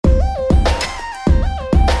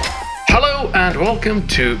and welcome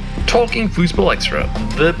to Talking Fußball Extra,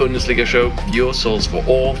 the Bundesliga show, your source for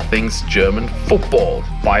all things German football.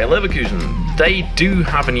 Bayer Leverkusen, they do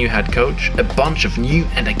have a new head coach, a bunch of new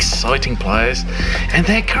and exciting players, and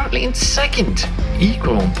they're currently in second,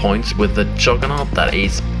 equal on points with the juggernaut that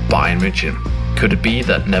is Bayern München. Could it be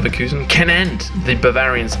that Leverkusen can end the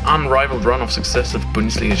Bavarians' unrivaled run of successive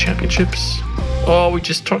Bundesliga championships? Or are we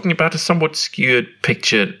just talking about a somewhat skewed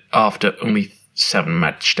picture after only 7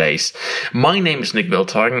 match days? My name is Nick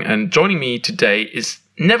Wilthagen, and joining me today is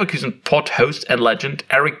Leverkusen pod host and legend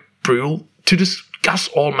Eric Brühl to discuss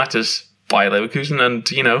all matters by Leverkusen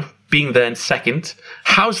and, being there in second.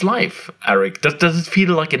 How's life, Eric? Does it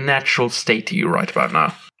feel like a natural state to you right about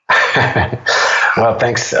now? Well,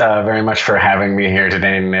 thanks very much for having me here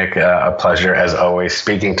today, Nick. A pleasure, as always,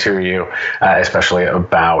 speaking to you, especially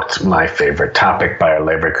about my favorite topic, Bayer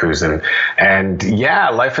Leverkusen. And yeah,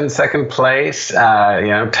 life in second place,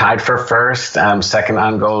 tied for first, second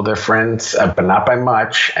on goal difference, but not by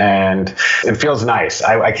much. And it feels nice.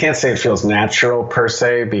 I can't say it feels natural per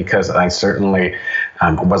se, because I certainly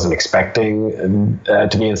wasn't expecting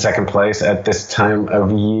to be in second place at this time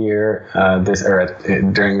of year,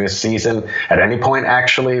 during this season at any point,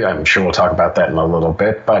 actually. I'm sure we'll talk about that in a little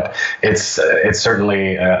bit, but it's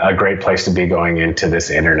certainly a great place to be going into this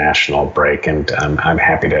international break, and I'm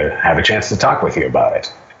happy to have a chance to talk with you about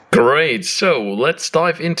it. Great. So let's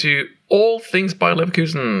dive into all things Bayer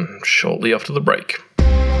Leverkusen shortly after the break.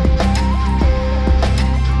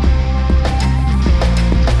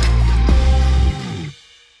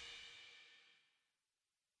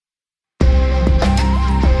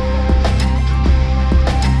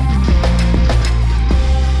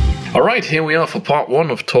 Alright, here we are for part 1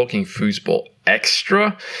 of Talking Fußball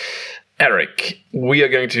Extra. Eric, we are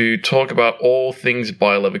going to talk about all things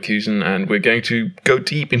Bayer Leverkusen, and we're going to go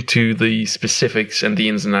deep into the specifics and the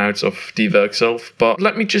ins and outs of Die Werkself. But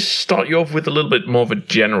let me just start you off with a little bit more of a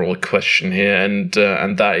general question here, and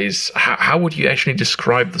that is, how would you actually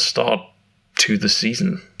describe the start to the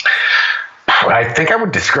season? I think I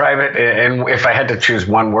would describe it, and if I had to choose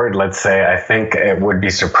one word, let's say, I think it would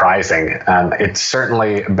be surprising. It's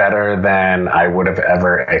certainly better than I would have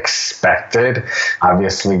ever expected.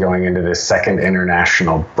 Obviously, going into this second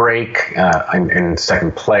international break in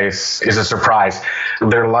second place is a surprise.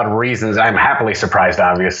 There are a lot of reasons. I'm happily surprised,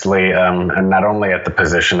 obviously, and not only at the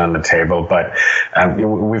position on the table, but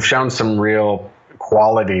we've shown some real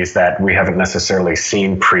qualities that we haven't necessarily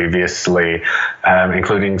seen previously,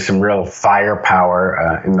 including some real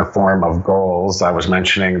firepower in the form of goals. I was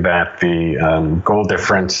mentioning that the goal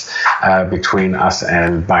difference between us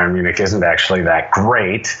and Bayern Munich isn't actually that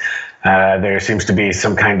great. There seems to be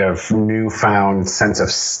some kind of newfound sense of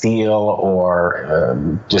steel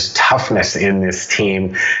or just toughness in this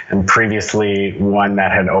team. And previously, one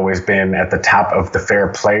that had always been at the top of the fair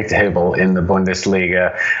play table in the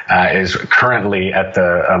Bundesliga is currently at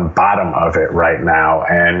the bottom of it right now.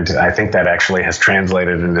 And I think that actually has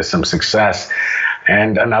translated into some success.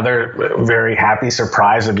 And another very happy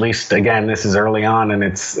surprise, at least, again, this is early on and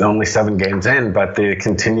it's only 7 games in, but the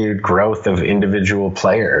continued growth of individual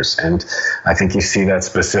players. And I think you see that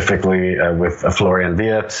specifically with Florian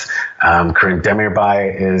Wirtz. Karim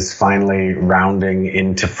Demirbay is finally rounding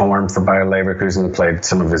into form for Bayer Leverkusen, played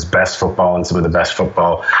some of his best football and some of the best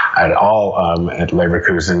football at all at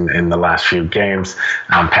Leverkusen in the last few games.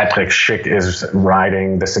 Patrick Schick is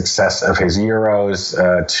riding the success of his Euros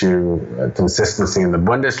to consistency in the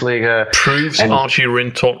Bundesliga. Proves Archie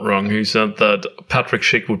Rintot wrong, who said that Patrick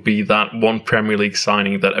Schick would be that one Premier League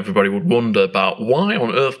signing that everybody would wonder about. Why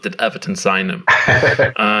on earth did Everton sign him?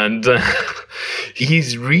 And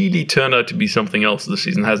he's really turned out to be something else this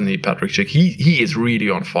season, hasn't he, Patrick Schick? He is really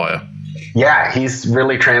on fire. Yeah, he's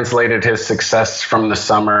really translated his success from the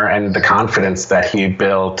summer and the confidence that he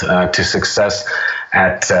built to success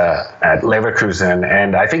at Leverkusen.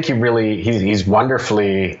 And I think he's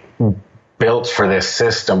wonderfully built for this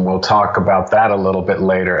system. We'll talk about that a little bit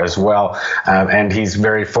later as well. And he's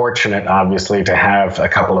very fortunate, obviously, to have a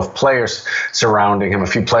couple of players surrounding him, a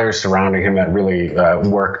few players surrounding him that really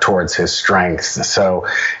work towards his strengths. So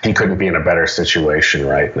he couldn't be in a better situation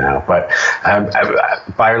right now. But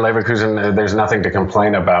Bayer Leverkusen, there's nothing to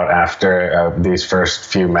complain about after these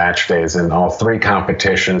first few match days. In all 3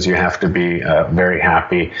 competitions, you have to be very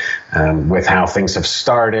happy with how things have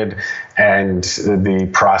started and the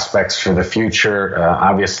prospects for the future.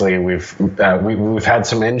 Obviously, we've had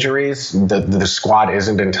some injuries. The squad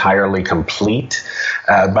isn't entirely complete,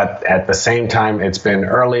 but at the same time, it's been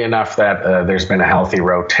early enough that there's been a healthy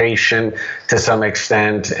rotation to some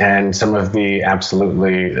extent, and some of the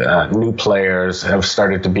absolutely new players have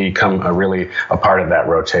started to become a part of that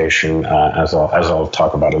rotation, as I'll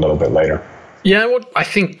talk about a little bit later. Yeah, what I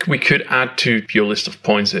think we could add to your list of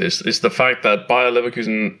points is the fact that Bayer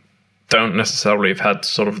Leverkusen don't necessarily have had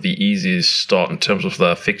sort of the easiest start in terms of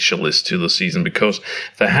their fixture list to the season, because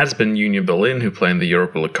there has been Union Berlin, who play in the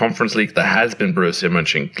Europa Conference League. There has been Borussia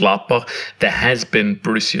Mönchengladbach. There has been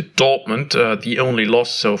Borussia Dortmund, the only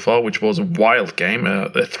loss so far, which was a wild game, a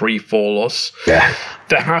 3-4 loss. Yeah.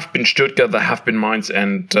 There have been Stuttgart, there have been Mainz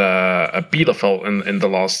and Bielefeld in the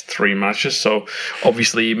last 3 matches. So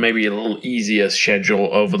obviously maybe a little easier schedule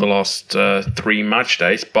over the last 3 match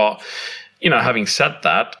days. But having said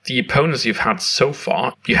that, the opponents you've had so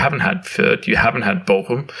far, you haven't had Fürth, you haven't had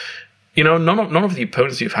Bochum. None of the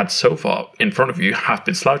opponents you've had so far in front of you have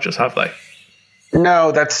been slouches, have they?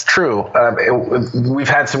 No, that's true. We've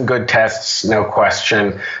had some good tests, no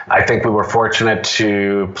question. I think we were fortunate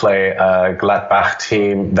to play a Gladbach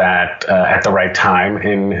team that at the right time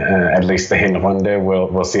in at least the Hinrunde.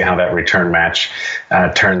 We'll see how that return match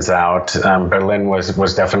turns out. Berlin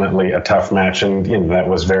was definitely a tough match, and that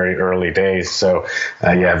was very early days. So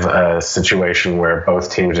you have a situation where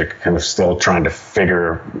both teams are kind of still trying to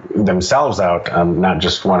figure themselves out, not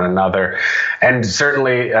just one another. And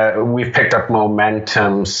certainly we've picked up momentum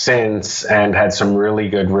since and had some really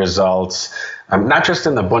good results, not just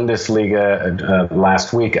in the Bundesliga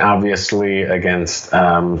last week, obviously against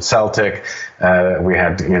Celtic. We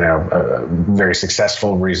had a very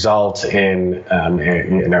successful result in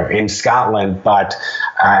Scotland, but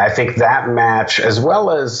I think that match, as well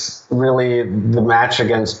as really the match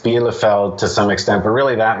against Bielefeld to some extent, but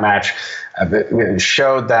really that match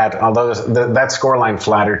showed that although that scoreline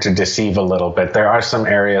flattered to deceive a little bit, there are some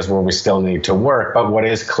areas where we still need to work. But what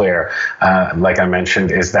is clear, like I mentioned,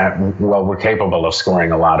 is that we're capable of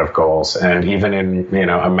scoring a lot of goals. And even in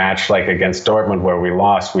a match like against Dortmund where we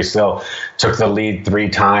lost, we still took the lead 3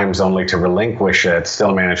 times only to relinquish it.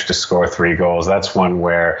 Still managed to score 3 goals. That's one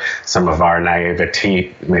where some of our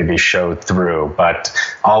naivety maybe showed through. But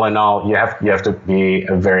all in all, you have to be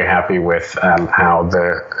very happy with how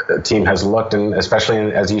the team has looked, and especially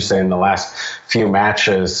as you say, in the last few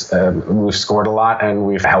matches, we've scored a lot and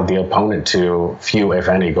we've held the opponent to few, if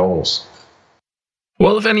any, goals.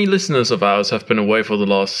 Well, if any listeners of ours have been away for the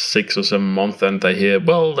last 6 or 7 months and they hear,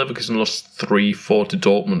 well, Leverkusen lost 3-4 to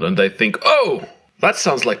Dortmund, and they think, oh, that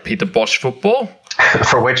sounds like Peter Bosz football.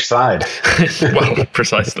 For which side? Well,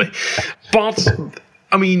 precisely. But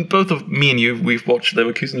I mean, both of me and you, we've watched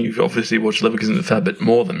Leverkusen. You've obviously watched Leverkusen a fair bit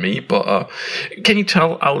more than me. But can you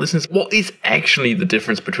tell our listeners what is actually the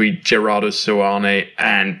difference between Gerardo Seoane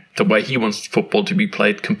and the way he wants football to be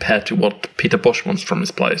played compared to what Peter Bosz wants from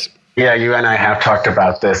his players? Yeah, you and I have talked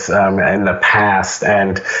about this in the past,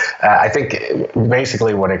 and I think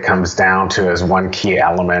basically what it comes down to is one key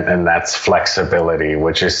element, and that's flexibility,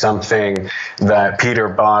 which is something that Peter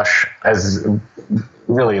Bosz, as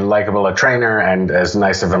really likable a trainer and as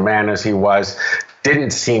nice of a man as he was,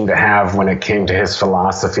 didn't seem to have when it came to his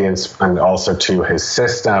philosophy and also to his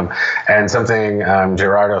system. And something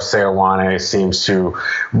Gerardo Seoane seems to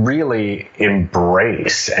really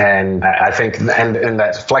embrace. And I think, and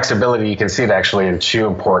that flexibility, you can see it actually in 2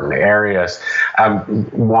 important areas.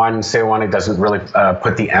 One, Seoane doesn't really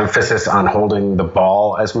put the emphasis on holding the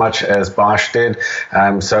ball as much as Bosz did.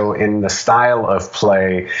 So in the style of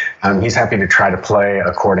play, he's happy to try to play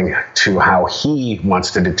according to how he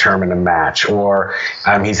wants to determine a match, or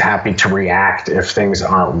he's happy to react if things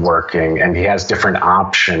aren't working, and he has different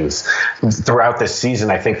options throughout this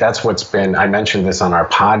season. I think that's what's been, I mentioned this on our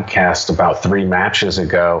podcast about 3 matches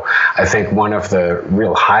ago. I think one of the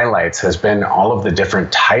real highlights has been all of the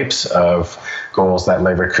different types of goals that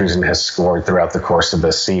Leverkusen has scored throughout the course of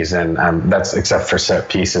this season. That's except for set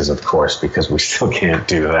pieces, of course, because we still can't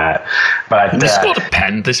do that. But we scored a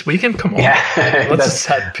pen this weekend. Come on, yeah, that's a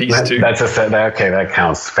set piece too. That's a set. Okay, that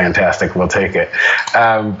counts. Fantastic. We'll take it.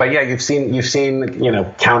 But yeah, you've seen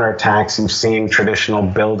counterattacks. You've seen traditional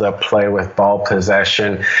build-up play with ball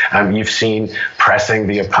possession. You've seen pressing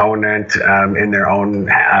the opponent in their own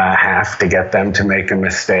half to get them to make a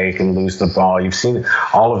mistake and lose the ball. You've seen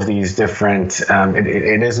all of these different.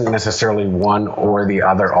 It isn't necessarily one or the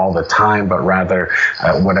other all the time, but rather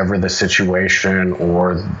whatever the situation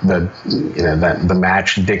or the that the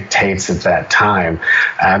match dictates at that time.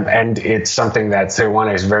 And it's something that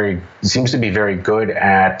Seoane seems to be very good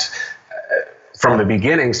at. From the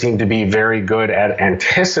beginning, seemed to be very good at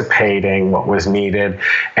anticipating what was needed.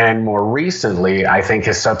 And more recently, I think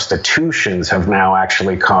his substitutions have now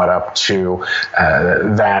actually caught up to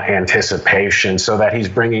that anticipation, so that he's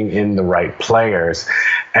bringing in the right players.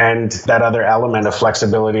 And that other element of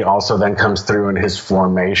flexibility also then comes through in his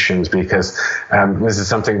formations, because this is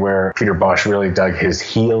something where Peter Bosz really dug his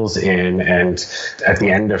heels in, and at the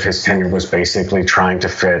end of his tenure was basically trying to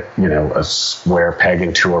fit, a square peg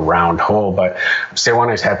into a round hole. But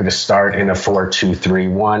Seoane is happy to start in a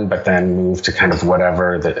 4-2-3-1, but then move to kind of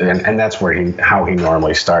whatever, and that's how he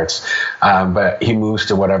normally starts. But he moves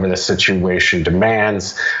to whatever the situation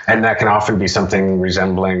demands, and that can often be something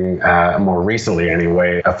resembling, more recently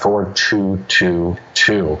anyway, a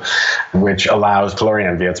 4-2-2-2, which allows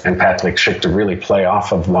Florian Wirtz and Patrick Schick to really play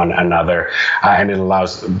off of one another, and it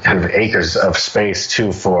allows kind of acres of space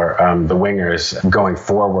too for the wingers going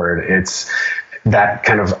forward. It's that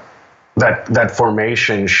kind of that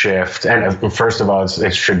formation shift. And first of all,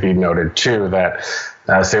 it should be noted too that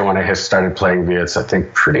Seoane has started playing Wirtz, I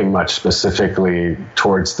think, pretty much specifically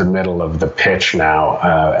towards the middle of the pitch now.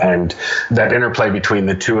 And that interplay between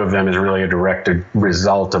the two of them is really a direct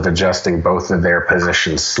result of adjusting both of their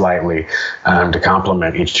positions slightly to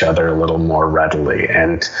complement each other a little more readily.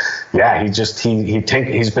 And yeah,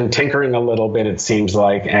 he's been tinkering a little bit, it seems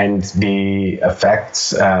like, and the effects,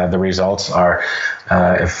 the results are,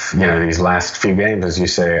 if these last few games, as you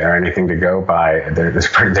say, are anything to go by,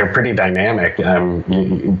 they're pretty dynamic.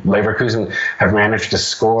 Leverkusen have managed to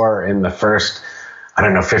score in the first,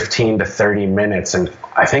 15 to 30 minutes, and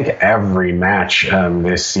I think every match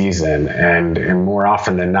this season, and more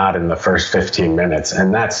often than not in the first 15 minutes,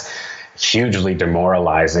 and that's hugely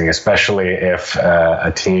demoralizing, especially if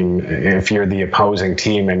if you're the opposing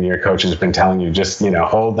team and your coach has been telling you just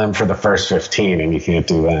hold them for the first 15, and you can't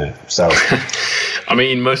do that. So I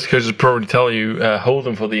mean, most coaches probably tell you hold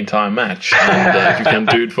them for the entire match, and if you can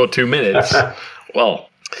do it for 2 minutes, well,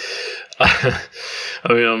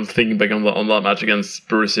 I'm thinking back on that match against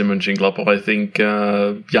Borussia Mönchengladbach. I think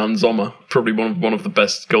Jan Sommer, probably one of the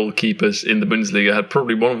best goalkeepers in the Bundesliga, had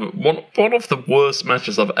probably one of the worst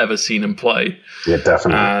matches I've ever seen him play. Yeah,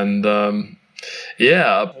 definitely. And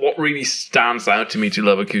what really stands out to me to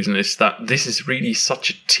Leverkusen is that this is really such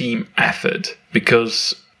a team effort,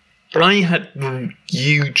 because I had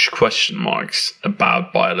huge question marks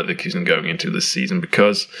about Bayer Leverkusen going into this season,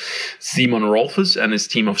 because Simon Rolfes and his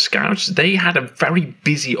team of scouts, they had a very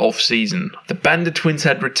busy off-season. The Bender twins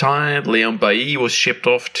had retired, Leon Bailly was shipped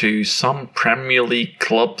off to some Premier League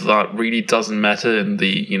club that really doesn't matter in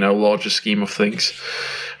the larger scheme of things,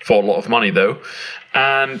 for a lot of money though.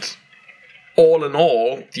 And all in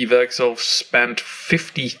all, the Werkself spent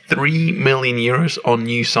 53 million euros on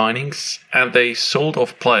new signings, and they sold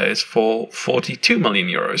off players for 42 million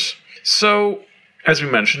euros. So, as we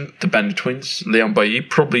mentioned, the Bender twins, Leon Bailly,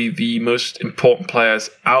 probably the most important players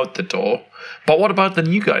out the door. But what about the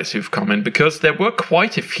new guys who've come in? Because there were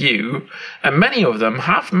quite a few, and many of them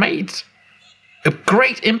have made a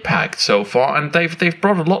great impact so far, and they've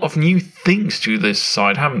brought a lot of new things to this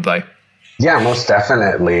side, haven't they? Yeah, most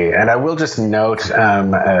definitely. And I will just note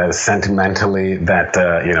sentimentally that,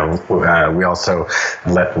 we also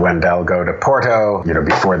let Wendell go to Porto,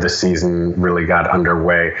 before the season really got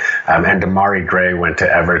underway. And Damari Gray went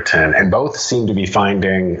to Everton. And both seem to be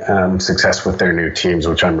finding success with their new teams,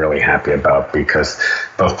 which I'm really happy about, because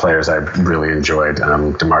both players I really enjoyed.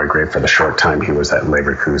 Damari Gray for the short time he was at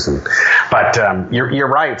Leverkusen. But you're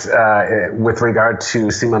right with regard to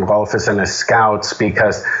Simon Rolfes and his scouts,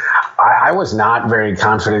 because I was not very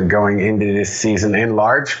confident going into this season, in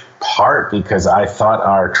large part because I thought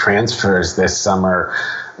our transfers this summer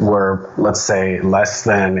were, let's say, less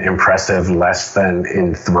than impressive, less than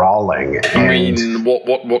enthralling. I mean, what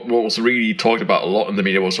was really talked about a lot in the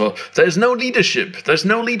media was, well, there's no leadership. There's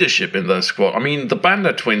no leadership in the squad. I mean, the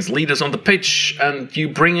Banda twins, leaders on the pitch, and you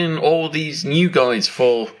bring in all these new guys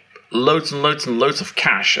for loads and loads and loads of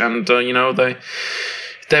cash, and,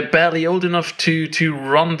 they're barely old enough to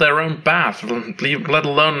run their own bath, let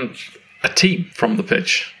alone a team from the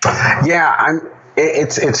pitch. Yeah,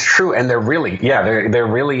 it's true, and they're really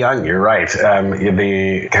young. You're right.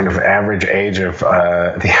 The kind of average age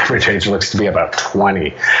looks to be about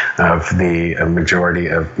 20 of the majority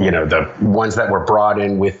of the ones that were brought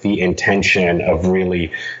in with the intention of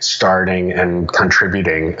really starting and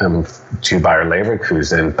contributing to Bayer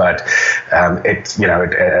Leverkusen. But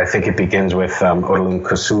I think it begins with Odilon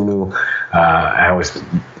Kusunu, I always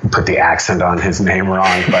put the accent on his name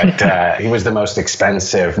wrong, but he was the most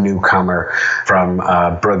expensive newcomer from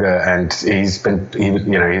Brugge, and he's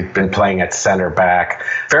been playing at center back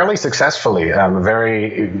fairly successfully.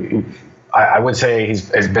 I would say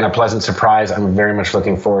it's been a pleasant surprise. I'm very much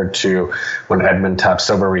looking forward to when Edmund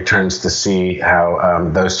Tapsoba returns to see how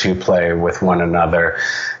those two play with one another.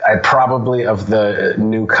 Probably of the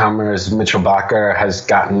newcomers, Mitchell Bakker has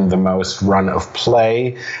gotten the most run of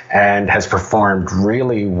play and has performed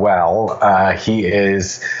really well.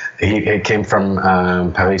 He came from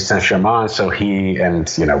Paris Saint-Germain, so he and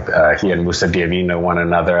Moussa Diaby know one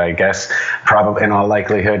another, I guess, probably in all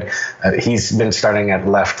likelihood. He's been starting at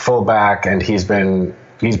left fullback, and he's been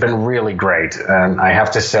really great. I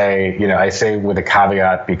have to say, I say with a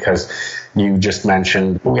caveat because you just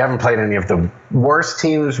mentioned we haven't played any of the worst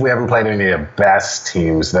teams. We haven't played any of the best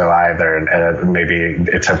teams, though, either. Maybe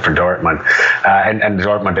except for Dortmund. And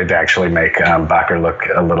Dortmund did actually make Bakker look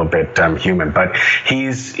a little bit human. But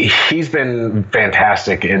he's been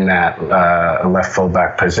fantastic in that left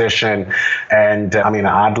fullback position. And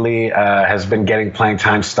Adli has been getting playing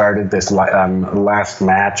time, started this last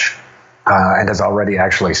match. And has already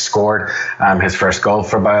actually scored his first goal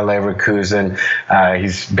for Bayer Leverkusen.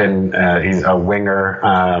 He's a winger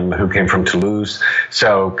who came from Toulouse,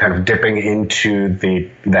 so kind of dipping into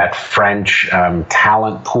that French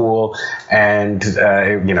talent pool. And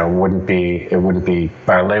it wouldn't be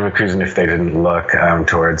Bayer Leverkusen if they didn't look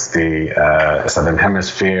towards the Southern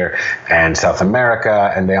Hemisphere and South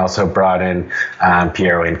America. And they also brought in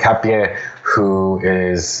Piero Hincapié, who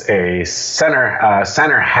is a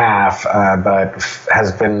center half, but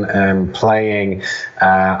has been playing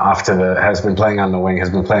has been playing on the wing, has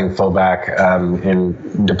been playing fullback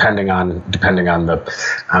depending on the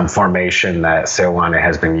formation that Seoane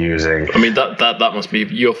has been using. I mean that must be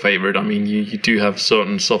your favorite. I mean you do have a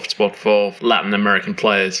certain soft spot for Latin American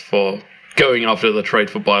players for going after the trade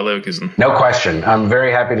for Bayer Leverkusen. No question. I'm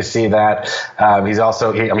very happy to see that.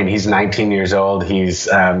 He's 19 years old. He's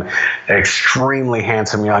an extremely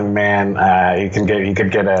handsome young man. He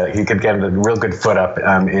could get a real good foot up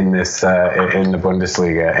in the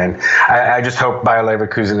Bundesliga. And I just hope Bayer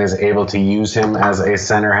Leverkusen is able to use him as a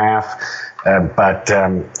center half. But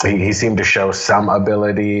he seemed to show some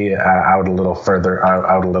ability out a little further,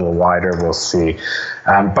 out a little wider. We'll see.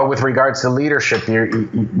 But with regards to leadership,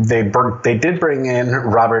 they did bring in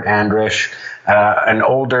Robert Andrich, an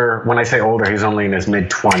older. When I say older, he's only in his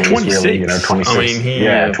mid-20s. 26. Really,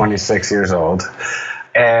 26. 26 years old.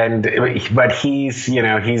 But he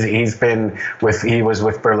was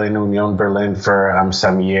with Union Berlin for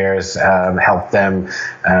some years, helped them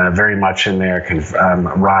very much in their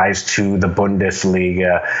rise to the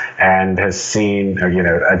Bundesliga, and has seen,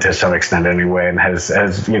 to some extent anyway, and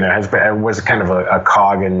was kind of a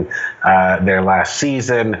cog in their last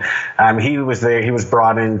season. He was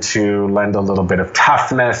brought in to lend a little bit of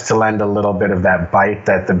toughness, to lend a little bit of that bite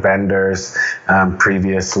that the Benders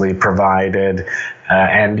previously provided.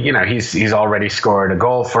 And he's already scored a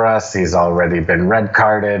goal for us. He's already been red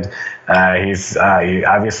carded. He's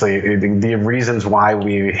obviously the reasons why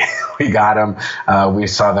we got him. We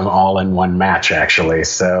saw them all in one match, actually.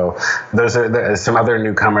 So those are some other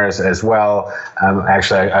newcomers as well.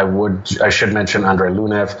 Actually, I should mention Andrei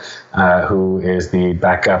Lunev, who is the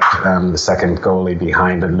backup, the second goalie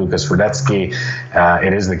behind Lukas Radetzky.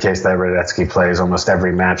 It is the case that Radetzky plays almost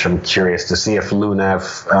every match. I'm curious to see if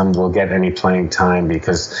Lunev will get any playing time,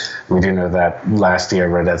 because we do know that last year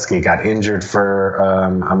Radetzky got injured for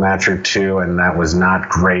a match or two, and that was not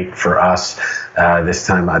great for us. This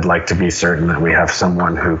time I'd like to be certain that we have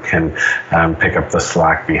someone who can pick up the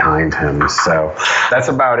slack behind him. So that's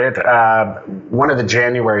about it. One of the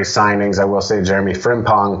January signings, I will say, Jeremy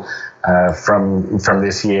Frimpong, from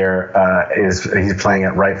this year, he's playing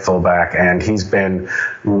at right fullback, and he's been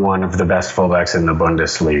one of the best fullbacks in the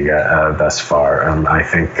Bundesliga thus far. I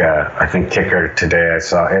think Kicker today, I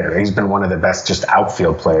saw he's been one of the best just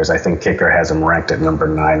outfield players. I think Kicker has him ranked at number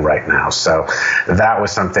 9 right now. So that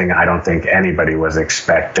was something I don't think anybody was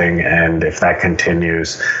expecting, and if that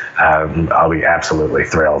continues, I'll be absolutely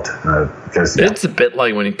thrilled. It's a bit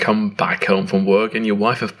like when you come back home from work and your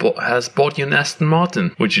wife has bought you an Aston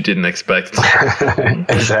Martin, which you didn't expect.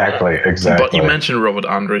 Exactly. But you mentioned Robert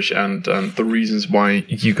Andrich and the reasons why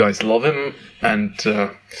you guys love him, and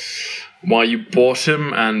why you bought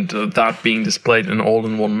him, and that being displayed in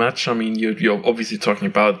all-in-one match. I mean, you're obviously talking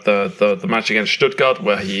about the match against Stuttgart,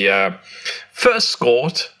 where he first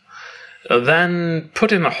scored, then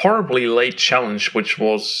put in a horribly late challenge, which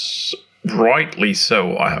was rightly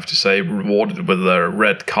so, I have to say, rewarded with a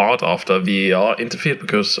red card after VAR interfered,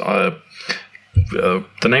 because the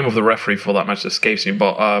name of the referee for that match escapes me,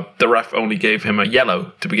 but the ref only gave him a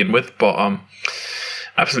yellow to begin with, but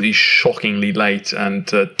absolutely shockingly late and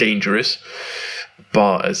dangerous.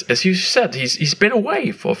 But as you said, he's been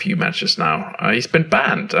away for a few matches now. He's been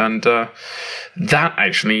banned, and that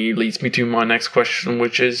actually leads me to my next question,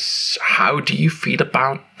 which is, how do you feel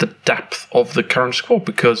about the depth of the current squad?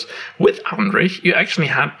 Because with Andrich, you actually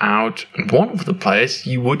had out one of the players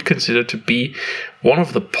you would consider to be one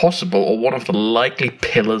of the possible or one of the likely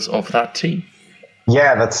pillars of that team.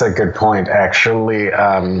 Yeah, that's a good point, actually.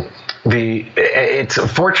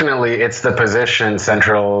 Fortunately it's the position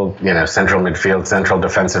central midfield, central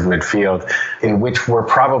defensive midfield, in which we're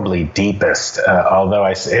probably deepest. Although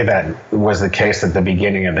I say that was the case at the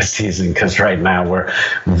beginning of the season, because right now we're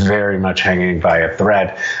very much hanging by a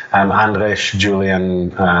thread. Andrich,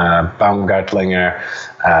 Julian Baumgartlinger,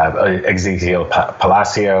 Ezequiel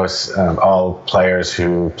Palacios, all players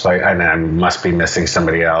who play, and I must be missing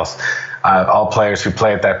somebody else. All players who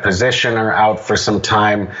play at that position are out for some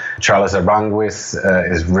time. Charles Aranguiz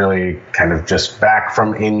is really kind of just back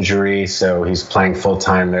from injury, so he's playing full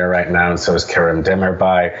time there right now, and so is Kerem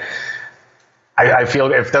Demirbay. I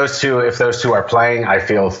feel if those two are playing, I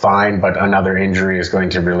feel fine. But another injury is going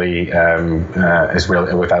to really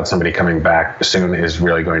without somebody coming back soon, is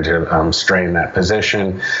really going to strain that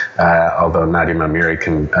position. Although Nadim Amiri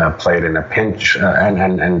can play it in a pinch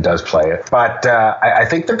and does play it. But I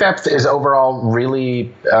think the depth is overall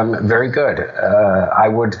really very good. I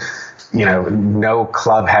would. No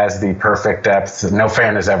club has the perfect depth. No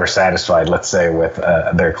fan is ever satisfied, let's say, with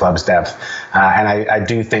their club's depth. And I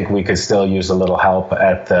do think we could still use a little help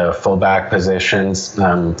at the fullback positions.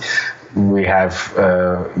 We have,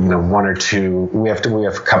 one or two. We have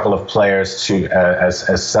a couple of players to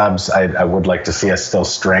as subs. I would like to see us still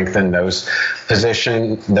strengthen those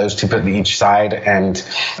positions, those two put each side, and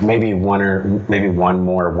maybe one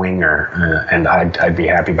more winger, and I'd be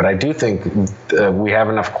happy. But I do think we have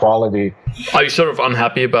enough quality. Are you sort of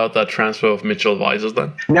unhappy about that transfer of Mitchell Weisers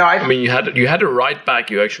then? No, I mean you had a right back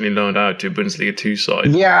you actually loaned out to Bundesliga 2 side.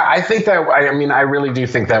 Yeah, I think that. I really do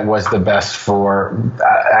think that was the best for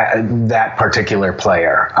that particular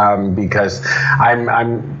player, because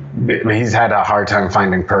he's had a hard time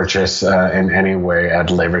finding purchase in any way at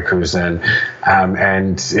Leverkusen,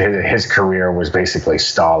 and his career was basically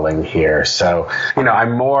stalling here. So,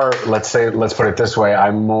 I'm more, let's put it this way,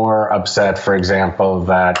 I'm more upset, for example,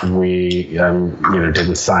 that we,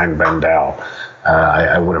 didn't sign Wendell.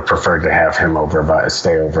 I would have preferred to have him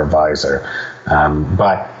stay over Weiser.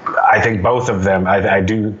 But I think both of them, I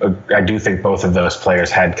do think both of those players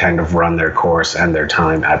had kind of run their course and their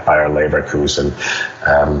time at Bayer Leverkusen.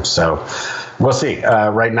 So we'll see.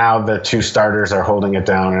 Right now, the two starters are holding it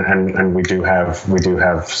down, and we do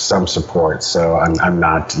have some support. So I'm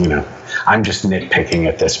not, I'm just nitpicking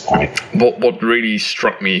at this point. What really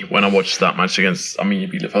struck me when I watched that match against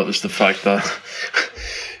Arminia Bielefeld is the fact that,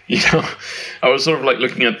 I was sort of like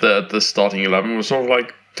looking at the starting 11, was sort of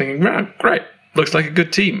like thinking, man, great. Looks like a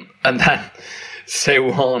good team. And then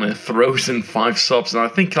Seoane throws in 5 subs. And I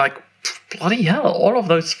think, like, bloody hell, all of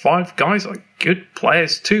those 5 guys are good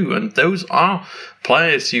players too. And those are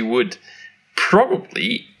players you would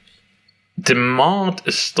probably demand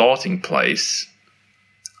a starting place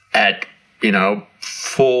at,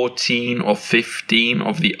 14 or 15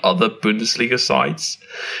 of the other Bundesliga sides.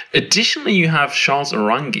 Additionally, you have Charles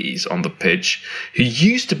Aranguiz on the pitch, who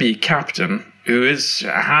used to be a captain, who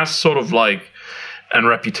has sort of like a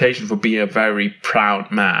reputation for being a very proud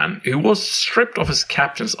man, who was stripped of his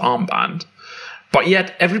captain's armband, but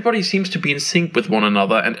yet everybody seems to be in sync with one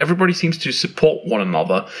another and everybody seems to support one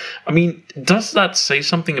another. I mean, does that say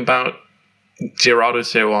something about Gerardo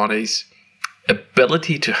Seoane's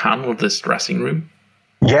ability to handle this dressing room?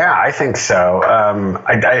 Yeah, I think so.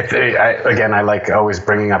 I like always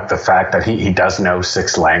bringing up the fact that he does know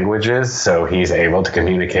 6 languages, so he's able to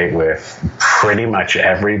communicate with pretty much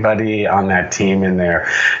everybody on that team in their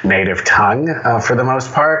native tongue for the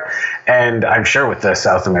most part. And I'm sure with the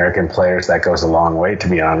South American players that goes a long way, to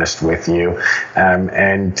be honest with you.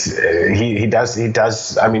 He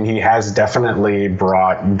does. I mean, he has definitely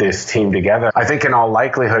brought this team together. I think in all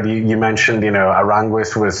likelihood, you mentioned,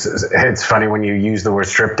 Aranguiz was. It's funny when you use the word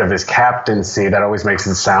stripped of his captaincy. That always makes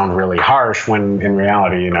it sound really harsh when in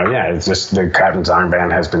reality, it's just the captain's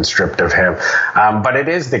armband has been stripped of him. But it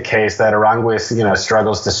is the case that Aranguiz,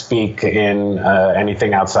 struggles to speak in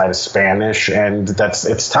anything outside of Spanish, and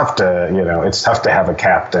it's tough to have a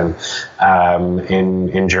captain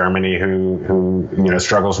in Germany who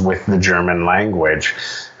struggles with the German language.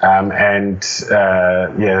 That's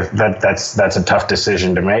a tough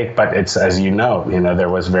decision to make, but it's, as there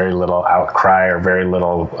was very little outcry or very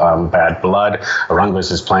little bad blood.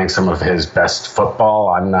 Aranguiz is playing some of his best football.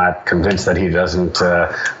 I'm not convinced that he doesn't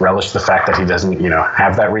relish the fact that he doesn't,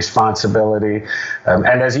 have that responsibility.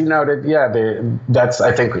 And as you noted, that's,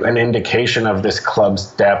 I think, an indication of this club's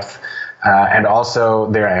depth. And also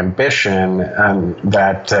their ambition,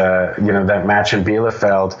 that match in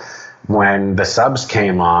Bielefeld, when the subs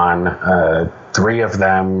came on, 3 of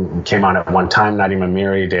them came on at one time: Nadim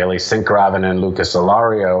Amiri, Daly Sinkgraven, and Lucas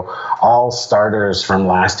Alario, all starters from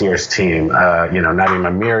last year's team. Nadim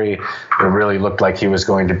Amiri, it really looked like he was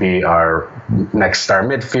going to be our next star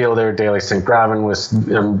midfielder. Daly Sinkgraven was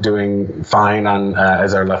doing fine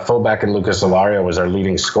as our left fullback, and Lucas Alario was our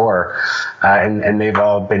leading scorer. And they've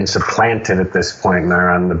all been supplanted at this point, and they're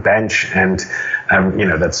on the bench. And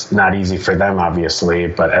that's not easy for them, obviously,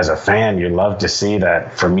 but as a fan, you love to see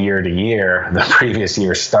that from year to year, the previous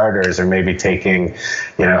year's starters are maybe taking,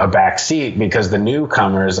 a back seat because the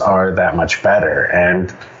newcomers are that much better.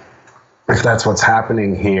 And if that's what's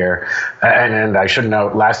happening here, and I should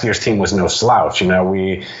note, last year's team was no slouch.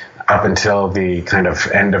 We, up until the kind of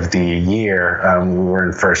end of the year, we were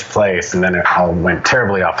in first place, and then it all went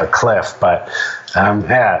terribly off a cliff. But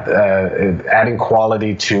adding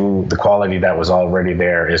quality to the quality that was already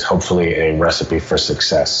there is hopefully a recipe for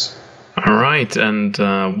success. All right, and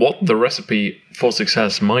what the recipe for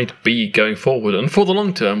success might be going forward and for the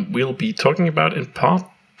long term, we'll be talking about in part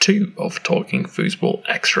 2 of Talking Foosball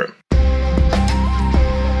Extra.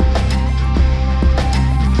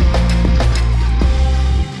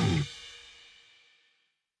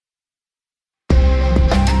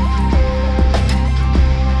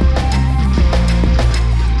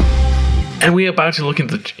 And we're about to look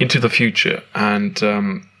into the future, and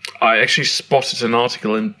I actually spotted an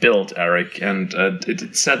article in Bild, Eric, and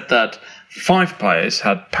it said that 5 players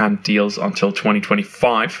had penned deals until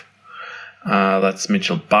 2025. That's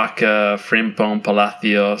Mitchell Bakker, Frimpong,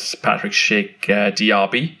 Palacios, Patrick Schick,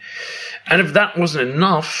 Diaby. And if that wasn't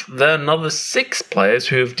enough, there are another 6 players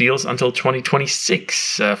who have deals until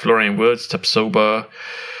 2026. Florian Wirtz, Tapsoba,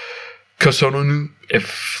 Kosononu,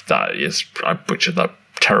 if that is, I butchered that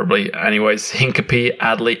terribly. Anyways, Hincapie,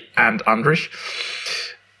 Adley, and Andrich.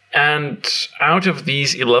 And out of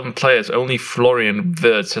these 11 players, only Florian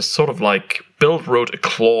Wirtz has sort of Bild wrote a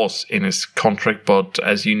clause in his contract, but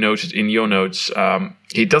as you noted in your notes,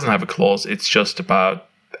 he doesn't have a clause. It's just about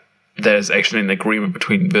there's actually an agreement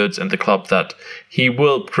between Wirtz and the club that he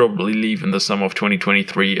will probably leave in the summer of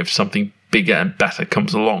 2023 if something bigger and better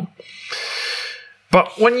comes along.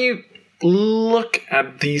 But when you look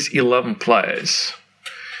at these 11 players,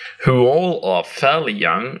 who all are fairly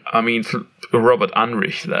young. I mean, Robert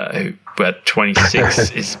Andrich there, who at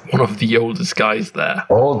 26 is one of the oldest guys there.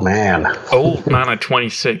 Old man at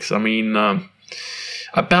 26. I mean,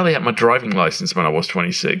 I barely had my driving license when I was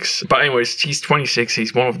 26. But anyways, he's 26.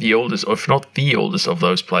 He's one of the oldest, if not the oldest, of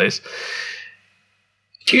those players.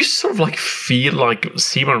 Do you sort of feel like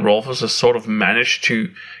Simon Rolfes has sort of managed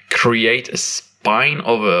to create a spine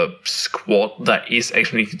of a squad that is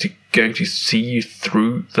actually going to see you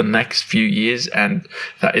through the next few years, and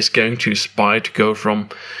that is going to aspire to go from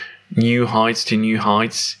new heights to new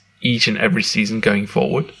heights each and every season going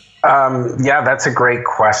forward? That's a great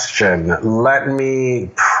question. Let me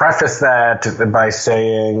preface that by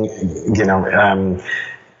saying,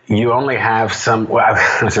 you only have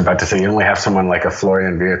I was about to say, you only have someone like a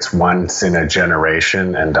Florian Wirtz once in a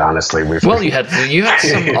generation, and honestly, you had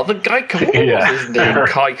some other guy. Come on, what was his name?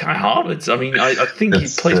 Kai Havertz. I mean, I think he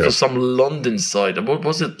played for some London side. What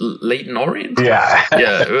was it? Leyton Orient? Yeah.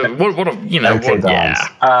 Yeah. What a MK Dons.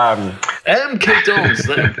 Yeah. MK Dons.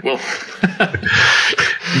 Well.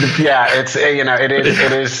 Yeah, it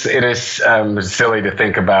is silly to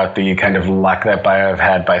think about the kind of luck that Bayer have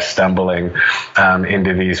had by stumbling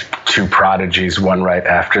into these 2 prodigies, one right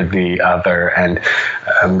after the other. And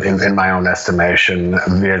in my own estimation,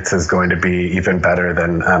 Wirtz is going to be even better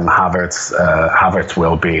than Havertz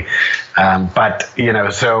will be.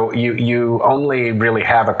 So you only really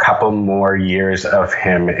have a couple more years of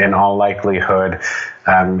him in all likelihood.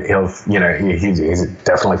 He's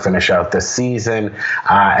definitely finish out this season.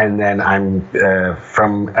 And then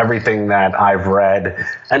from everything that I've read,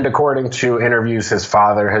 and according to interviews his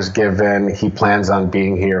father has given, he plans on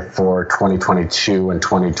being here for 2022 and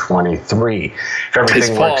 2023. His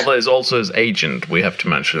father is also his agent, we have to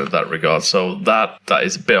mention in that regard. So that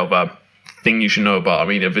is a bit of a thing you should know about. I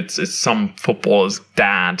mean, if it's some footballer's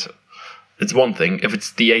dad, it's one thing. If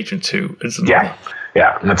it's the agent too, it's another.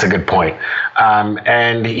 Yeah, that's a good point.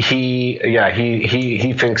 And he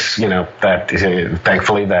thinks, that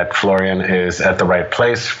thankfully that Florian is at the right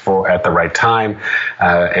place at the right time.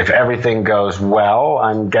 If everything goes well,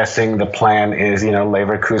 I'm guessing the plan is,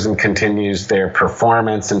 Leverkusen continues their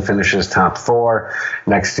performance and finishes top 4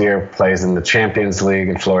 next year, plays in the Champions League,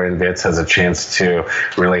 and Florian Wirtz has a chance to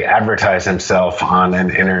really advertise himself on an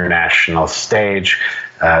international stage.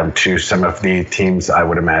 To some of the teams, I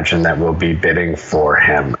would imagine, that will be bidding for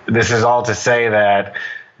him. This is all to say that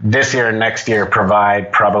this year and next year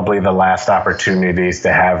provide probably the last opportunities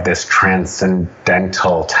to have this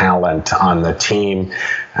transcendental talent on the team.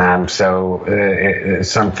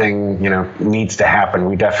 Something, needs to happen.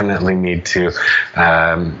 We definitely need to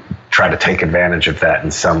try to take advantage of that in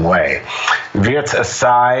some way. Wirtz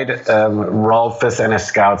aside, Rolfes and his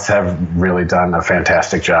scouts have really done a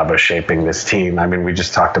fantastic job of shaping this team. I mean, we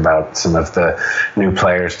just talked about some of the new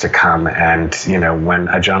players to come, and when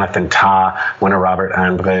a Jonathan Tah, when a Robert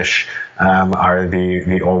Andrich are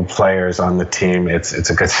the old players on the team, it's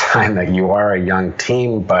a good sign that you are a young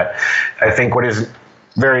team. But I think what is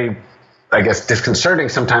very, disconcerting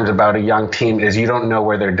sometimes about a young team is you don't know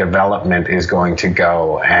where their development is going to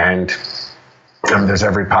go. And there's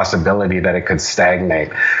every possibility that it could stagnate.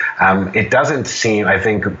 It doesn't seem, I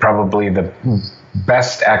think probably the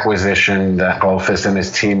best acquisition that Rolfes and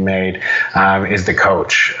his team made is the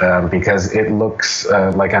coach, because it looks,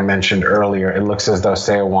 like I mentioned earlier, it looks as though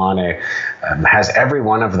Seoane has every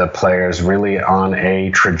one of the players really on a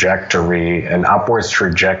trajectory, an upwards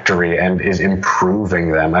trajectory, and is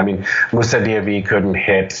improving them. I mean, Moussa Diaby couldn't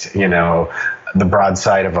hit, the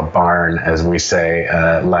broadside of a barn, as we say,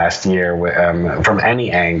 last year from any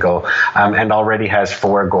angle, and already has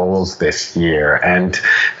 4 goals this year. And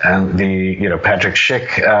Patrick Schick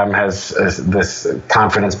has this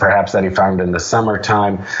confidence perhaps that he found in the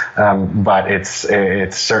summertime, but it's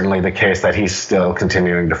certainly the case that he's still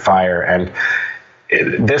continuing to fire. And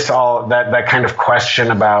that kind of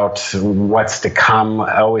question about what's to come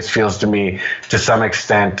always feels to me, to some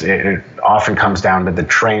extent, it often comes down to the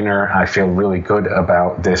trainer. I feel really good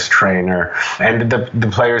about this trainer. And the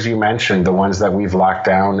players you mentioned, the ones that we've locked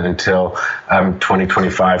down until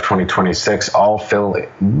 2025, 2026, all fill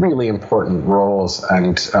really important roles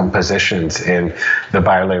and positions in the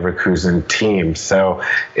Bayer Leverkusen team. So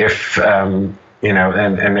if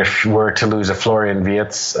and if we're to lose a Florian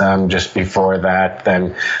Wirtz just before that,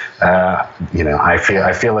 then I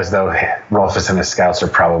feel as though Rolfes and his scouts are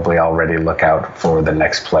probably already look out for the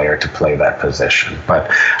next player to play that position. But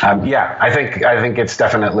I think it's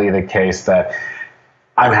definitely the case that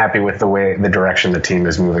I'm happy with the direction the team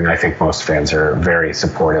is moving. I think most fans are very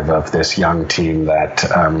supportive of this young team that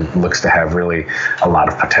looks to have really a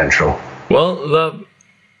lot of potential. Well, the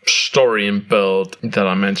story and build that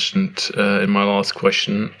I mentioned in my last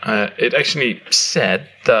question, it actually said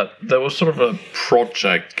that there was sort of a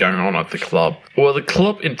project going on at the club. Well, the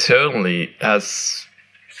club internally has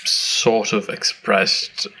sort of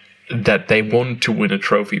expressed that they want to win a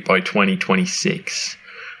trophy by 2026.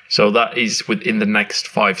 So that is within the next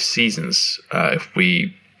 5 seasons, if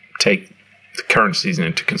we take the current season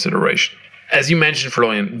into consideration. As you mentioned,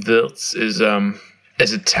 Florian Wirtz is a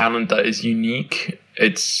talent that is unique.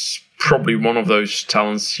 It's probably one of those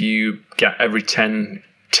talents you get every 10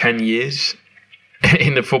 years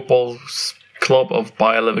in the football club of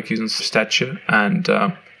Bayer Leverkusen's stature. And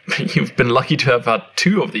you've been lucky to have had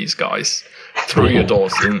 2 of these guys through your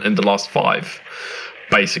doors in the last 5,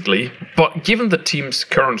 basically. But given the team's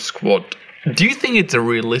current squad, do you think it's a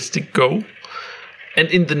realistic goal? And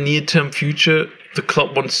in the near-term future, the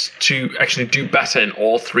club wants to actually do better in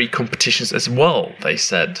all 3 competitions as well, they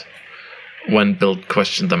said, when Bild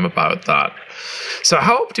questioned them about that. So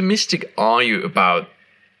how optimistic are you about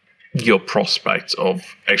your prospects of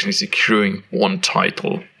actually securing 1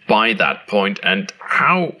 title by that point? And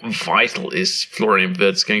how vital is Florian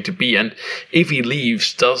Wirtz going to be? And if he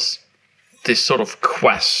leaves, does this sort of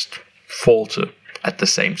quest falter? at the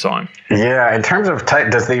same time. Yeah, in terms of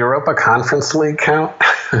type, does the Europa Conference League count?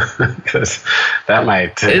 Because that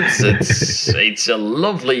might. It's a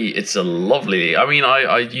lovely. I mean,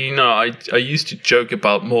 I used to joke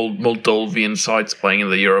about Moldovan sides playing in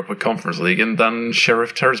the Europa Conference League, and then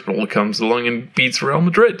Sheriff Tiraspol comes along and beats Real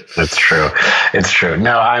Madrid. That's true. It's true.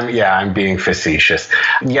 No, I'm being facetious.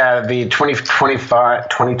 Yeah, the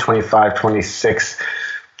 2025-26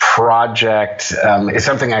 project is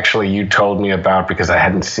something actually you told me about because I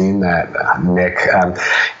hadn't seen that, Nick.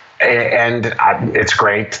 And it's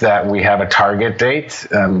great that we have a target date.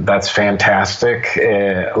 That's fantastic.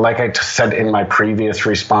 Like I said in my previous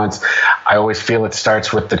response, I always feel it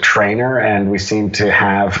starts with the trainer, and we seem to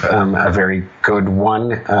have a very good one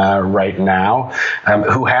right now,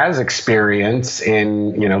 who has experience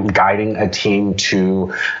in guiding a team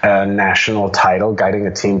to a national title, guiding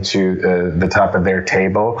a team to the top of their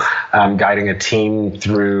table, guiding a team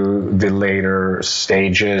through the later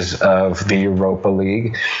stages of the Europa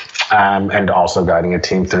League. And also guiding a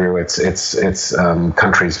team through its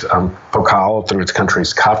country's Pokal, through its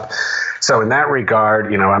country's cup. So in that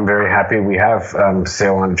regard, I'm very happy we have Gerardo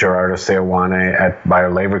Seoane at Bayer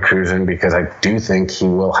Leverkusen, because I do think he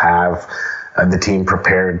will have the team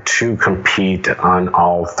prepared to compete on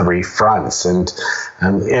all three fronts. And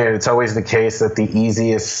it's always the case that the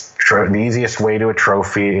easiest way to a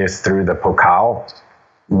trophy is through the Pokal.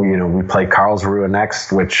 We play Karlsruhe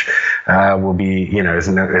next, which will be,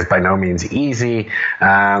 is by no means easy.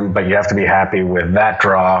 But you have to be happy with that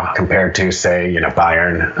draw compared to, say,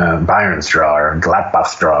 Bayern's draw or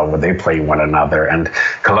Gladbach's draw, where they play one another, and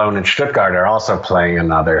Cologne and Stuttgart are also playing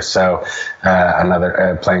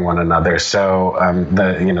playing one another. So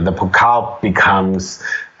the Pokal becomes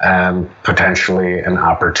potentially an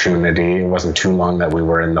opportunity. It wasn't too long that we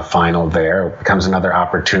were in the final there. It becomes another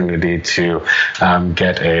opportunity to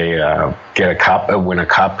get a cup, win a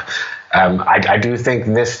cup. I do think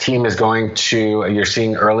this team is going to. You're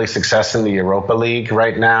seeing early success in the Europa League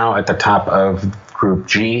right now at the top of Group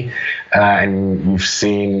G, and you've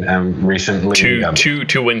seen recently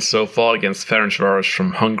two wins so far against Ferencváros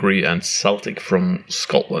from Hungary and Celtic from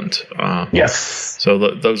Scotland. Yes. So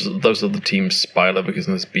those are the teams Bayer Leverkusen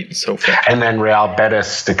has beaten so far. And then Real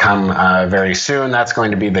Betis to come very soon. That's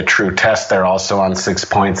going to be the true test. They're also on 6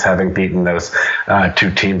 points, having beaten those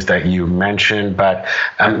two teams that you mentioned. But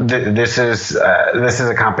this is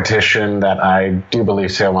a competition that I do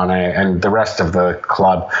believe Seoane and the rest of the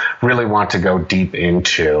club really want to go deep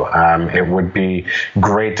into. It would be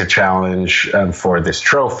great to challenge for this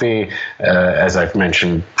trophy. As I've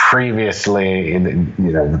mentioned previously,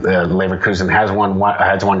 Leverkusen has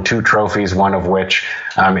won two trophies, one of which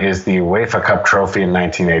is the UEFA Cup trophy in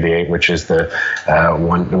 1988, which is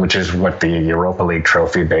what the Europa League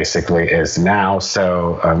trophy basically is now.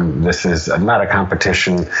 So this is not a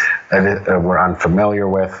competition that we're unfamiliar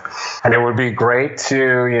with, and it would be great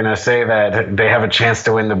to say that they have a chance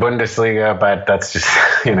to win the Bundesliga, but that's just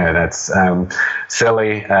that's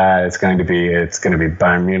silly. It's going to be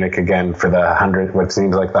Bayern Munich again for what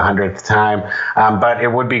seems like the 100th time, but it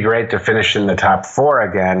would be great to finish in the top four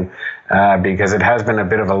again. Because it has been a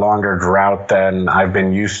bit of a longer drought than I've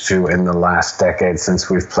been used to in the last decade since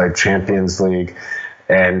we've played Champions League.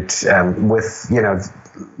 And with,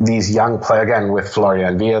 these young players, again, with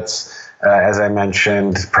Florian Wirtz, as I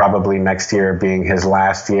mentioned, probably next year being his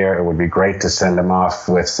last year, it would be great to send him off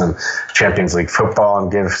with some Champions League football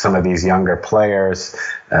and give some of these younger players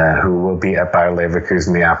who will be at Bayer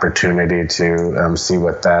Leverkusen the opportunity to see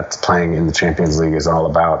what that playing in the Champions League is all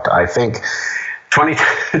about. I think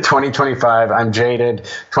 2025, I'm jaded.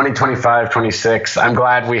 2025, 26, I'm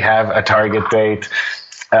glad we have a target date.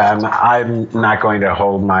 I'm not going to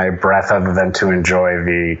hold my breath other than to enjoy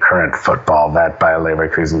the current football that Bayer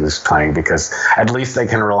Leverkusen is playing, because at least they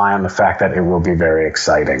can rely on the fact that it will be very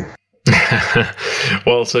exciting.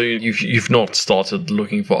 Well, so you've not started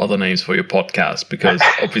looking for other names for your podcast, because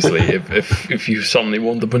obviously if you suddenly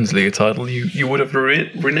won the Bundesliga title, you would have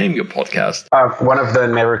renamed your podcast. One of the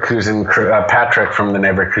Leverkusen crew, Patrick from the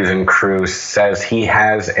Leverkusen crew, says he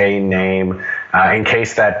has a name. In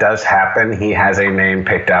case that does happen, he has a name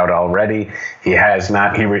picked out already. He has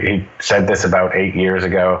not. He said this about 8 years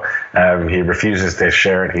ago. He refuses to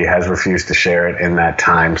share it. He has refused to share it in that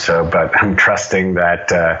time. So, but I'm trusting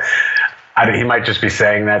that he might just be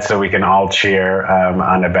saying that so we can all cheer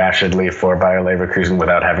unabashedly for Bayer Leverkusen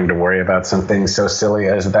without having to worry about something so silly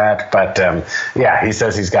as that. But yeah, he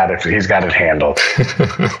says he's got it handled.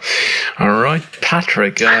 All right,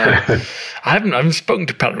 Patrick. I haven't spoken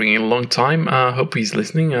to Patrick in a long time. Hope he's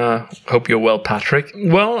listening. Hope you're well, Patrick.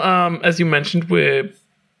 Well, as you mentioned, we're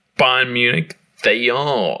Bayern Munich. They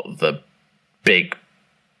are the big,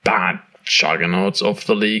 bad juggernauts of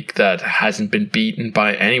the league that hasn't been beaten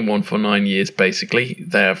by anyone for 9 years, basically.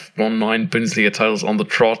 They have won 9 Bundesliga titles on the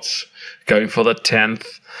trot, going for the 10th.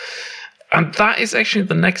 And that is actually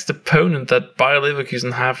the next opponent that Bayer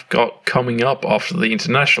Leverkusen have got coming up after the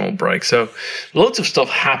international break. So loads of stuff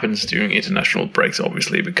happens during international breaks,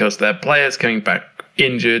 obviously, because there are players coming back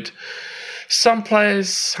injured. Some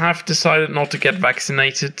players have decided not to get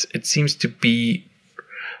vaccinated. It seems to be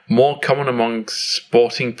more common among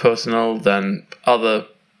sporting personnel than other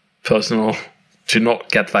personnel to not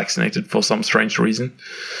get vaccinated for some strange reason.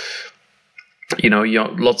 You know,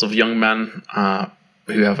 lots of young men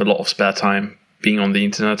who have a lot of spare time being on the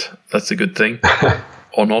internet. That's a good thing.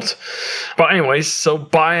 Or not. But anyways, so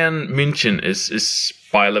Bayern München is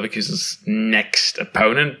Bayer Leverkusen's next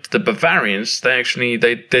opponent. The Bavarians,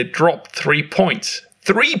 they dropped 3 points.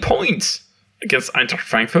 3 points against Eintracht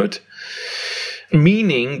Frankfurt.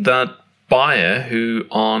 Meaning that Bayer, who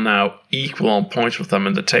are now equal on points with them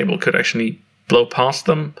in the table, could actually blow past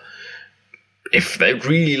them. If they're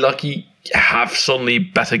really lucky, have suddenly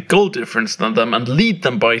better goal difference than them and lead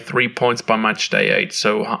them by 3 points by match day 8.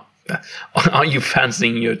 So are you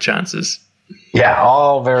fancying your chances? Yeah,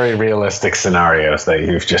 all very realistic scenarios that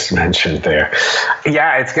you've just mentioned there.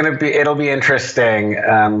 Yeah, it'll be interesting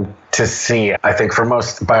to see. I think for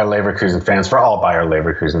most Bayer Leverkusen fans, for all Bayer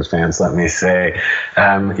Leverkusen fans, let me say,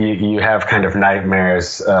 you have kind of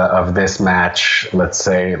nightmares of this match, let's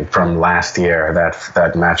say from last year,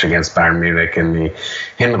 that match against Bayern Munich in the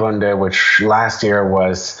Hinrunde, which last year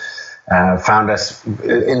found us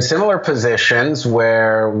in similar positions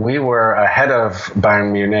where we were ahead of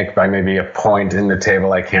Bayern Munich by maybe a point in the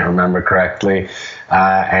table, I can't remember correctly,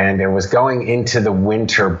 and it was going into the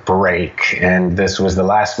winter break, and this was the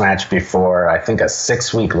last match before, I think, a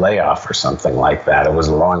 6-week layoff or something like that. It was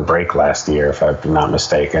a long break last year, if I'm not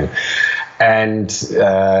mistaken. And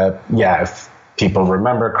if people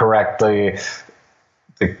remember correctly,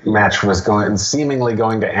 the match was seemingly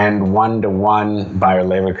going to end 1-1. Bayer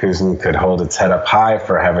Leverkusen could hold its head up high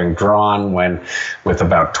for having drawn when, with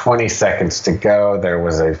about 20 seconds to go, there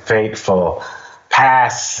was a fateful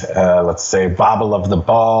pass, let's say bobble of the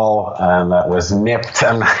ball, that was nipped.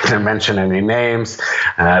 I'm not going to mention any names.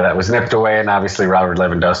 That was nipped away, and obviously Robert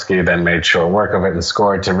Lewandowski then made short work of it and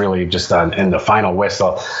scored to really just in the final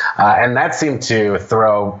whistle. And that seemed to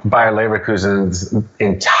throw Bayer Leverkusen's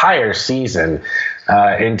entire season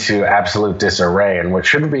into absolute disarray. And what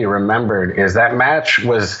should be remembered is that match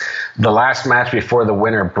was the last match before the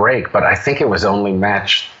winter break, but I think it was only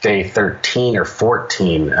match day 13 or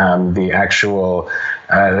 14. The actual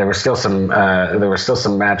there were still some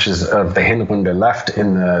matches of the Hinrunde left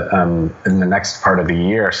in the next part of the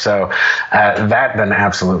year. So that then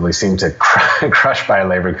absolutely seemed to crush Bayer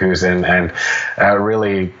Leverkusen and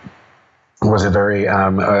really was a very,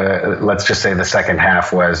 let's just say the second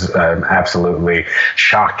half was absolutely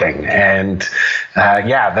shocking. And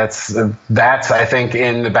that's I think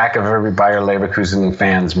in the back of every Bayer Leverkusen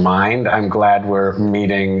fan's mind. I'm glad we're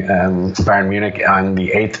meeting Bayern Munich on the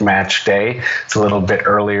 8th match day. It's a little bit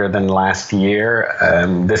earlier than last year.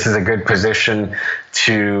 This is a good position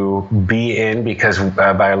to be in because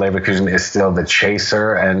Bayer Leverkusen is still the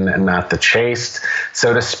chaser and not the chased,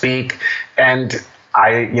 so to speak. And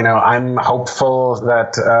I'm hopeful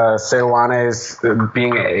that Seoane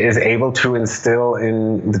is able to instill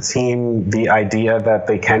in the team the idea that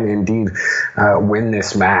they can indeed win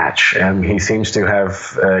this match. He seems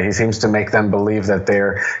to make them believe that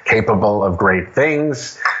they're capable of great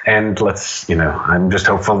things. And I'm just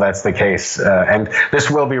hopeful that's the case. And this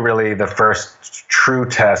will be really the first true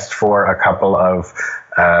test for a couple of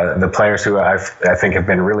the players who I think have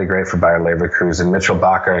been really great for Bayer Leverkusen, Mitchell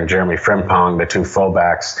Bakker and Jeremy Frimpong, the two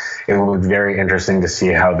fullbacks. It will be very interesting to see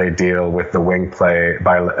how they deal with the wing play,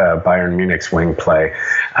 Bayern Munich's wing play.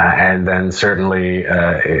 And then certainly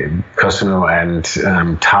Kosunu and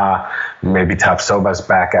maybe Tapsoba's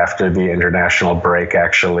back after the international break.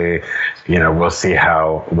 Actually, we'll see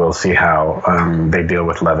how they deal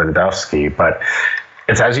with Lewandowski. But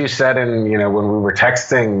it's as you said, when we were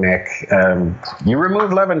texting, Nick, you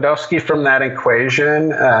remove Lewandowski from that equation,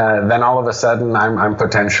 then all of a sudden I'm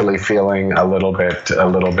potentially feeling a little bit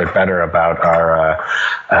better about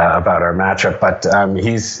our matchup. But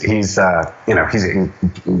he's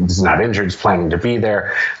not injured. He's planning to be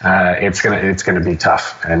there. It's gonna be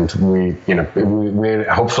tough, and we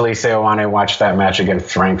hopefully Seoane watched that match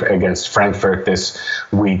against Frankfurt this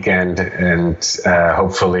weekend, and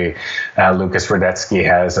hopefully Lucas Radetzky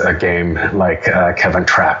has a game like Kevin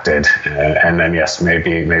Trapp did, and then yes,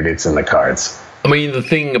 maybe it's in the cards. I mean, the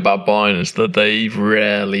thing about Bayern is that they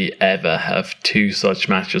rarely ever have two such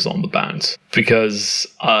matches on the bounce. Because,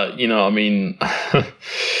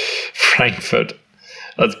 Frankfurt,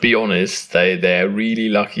 let's be honest, they're really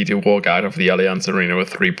lucky to walk out of the Allianz Arena with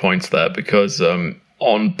 3 points there. Because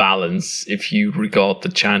on balance, if you regard the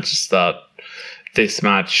chances that this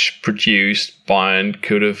match produced, Bayern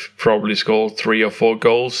could have probably scored 3 or 4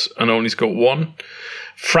 goals and only scored 1.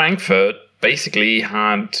 Frankfurt basically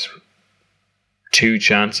had 2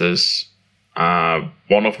 chances,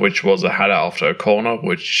 one of which was a header after a corner,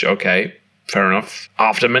 which, okay, fair enough.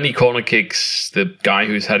 After many corner kicks, the guy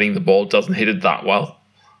who's heading the ball doesn't hit it that well.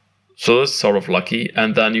 So that's sort of lucky.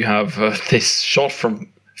 And then you have this shot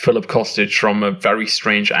from Filip Kostic from a very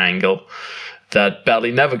strange angle that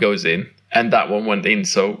barely never goes in. And that one went in.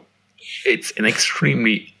 So it's an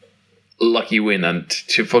extremely lucky win. And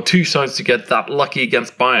for two sides to get that lucky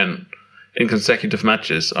against Bayern in consecutive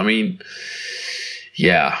matches, I mean,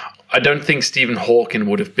 yeah, I don't think Stephen Hawking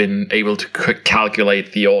would have been able to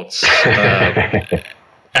calculate the odds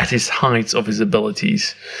at his height of his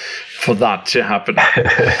abilities for that to happen.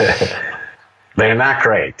 They're not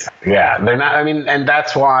great. Yeah, they're not. I mean, and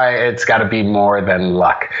that's why it's got to be more than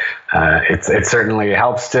luck. It certainly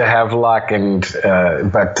helps to have luck,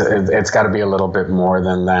 but it's got to be a little bit more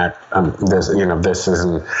than that. This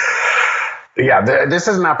isn't. Yeah, this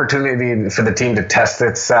is an opportunity for the team to test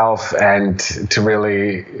itself and to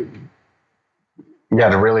really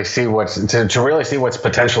see what's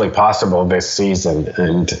potentially possible this season.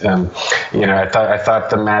 And I thought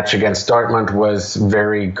the match against Dortmund was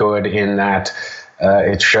very good in that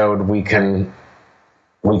it showed we can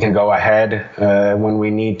go ahead when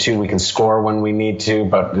we need to, we can score when we need to,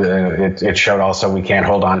 but it showed also we can't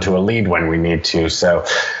hold on to a lead when we need to. So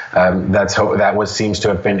seems to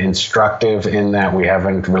have been instructive in that we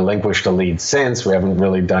haven't relinquished a lead since. We haven't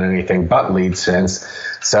really done anything but lead since.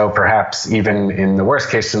 So perhaps even in the worst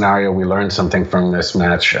case scenario, we learned something from this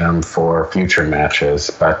match for future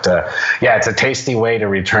matches. But it's a tasty way to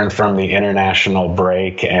return from the international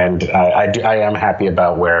break, and I am happy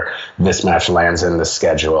about where this match lands in the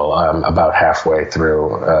schedule. About halfway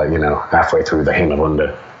through the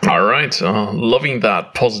Hinrunde. All right, loving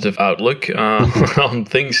that positive outlook on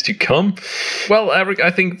things to come. Well, Eric, I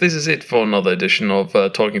think this is it for another edition of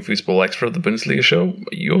Talking Fußball Extra, the Bundesliga show,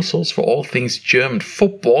 your source for all things German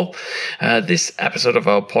football. This episode of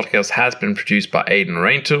our podcast has been produced by Aidan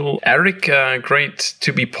Reintul. Eric, great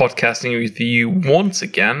to be podcasting with you once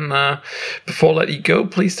again. Before I let you go,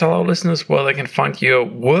 please tell our listeners where they can find your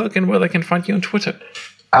work and where they can find you on Twitter.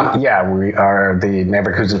 We are the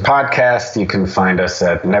Neverkusen Podcast. You can find us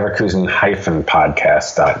at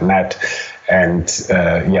neverkusen-podcast.net. And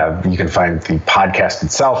you can find the podcast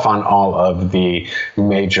itself on all of the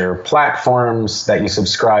major platforms that you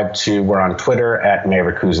subscribe to. We're on Twitter at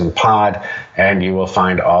NeverkusenPod, and you will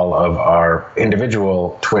find all of our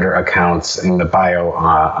individual Twitter accounts in the bio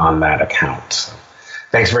on that account.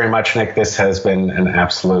 Thanks very much, Nick. This has been an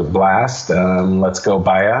absolute blast. Let's go,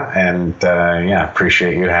 Bayer, and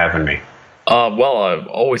appreciate you having me. Well, I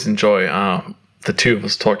always enjoy the two of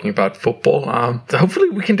us talking about football. Hopefully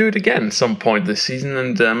we can do it again at some point this season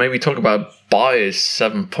and maybe talk about Bayer's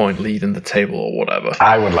 7-point lead in the table or whatever.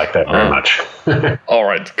 I would like that very much. All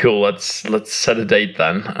right, cool. Let's set a date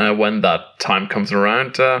then when that time comes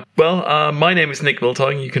around. My name is Nick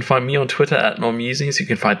Miltong. You can find me on Twitter at NorMusings. You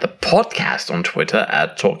can find the podcast on Twitter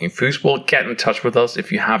at Talking Fußball. Get in touch with us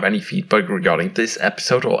if you have any feedback regarding this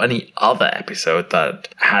episode or any other episode that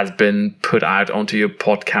has been put out onto your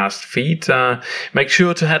podcast feed. Make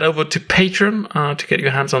sure to head over to Patreon to get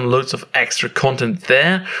your hands on loads of extra content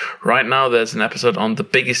there. Right now, there's an episode on the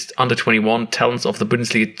biggest under-21 talents of the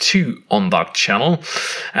Bundesliga 2 on that channel.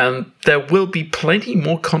 And there will be plenty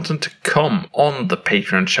more content to come on the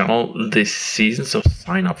Patreon channel this season. So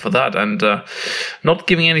sign up for that. And not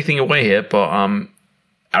giving anything away here, but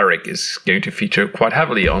Eric is going to feature quite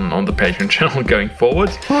heavily on the Patreon channel going forward.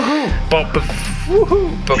 But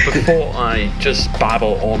before I just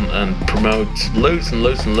babble on and promote loads and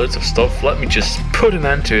loads and loads of stuff, let me just put an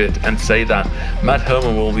end to it and say that Matt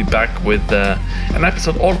Herman will be back with an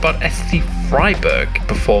episode all about SC Freiburg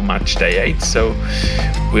before match day 8. So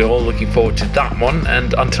we're all looking forward to that one.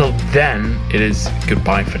 And until then, it is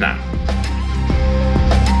goodbye for now.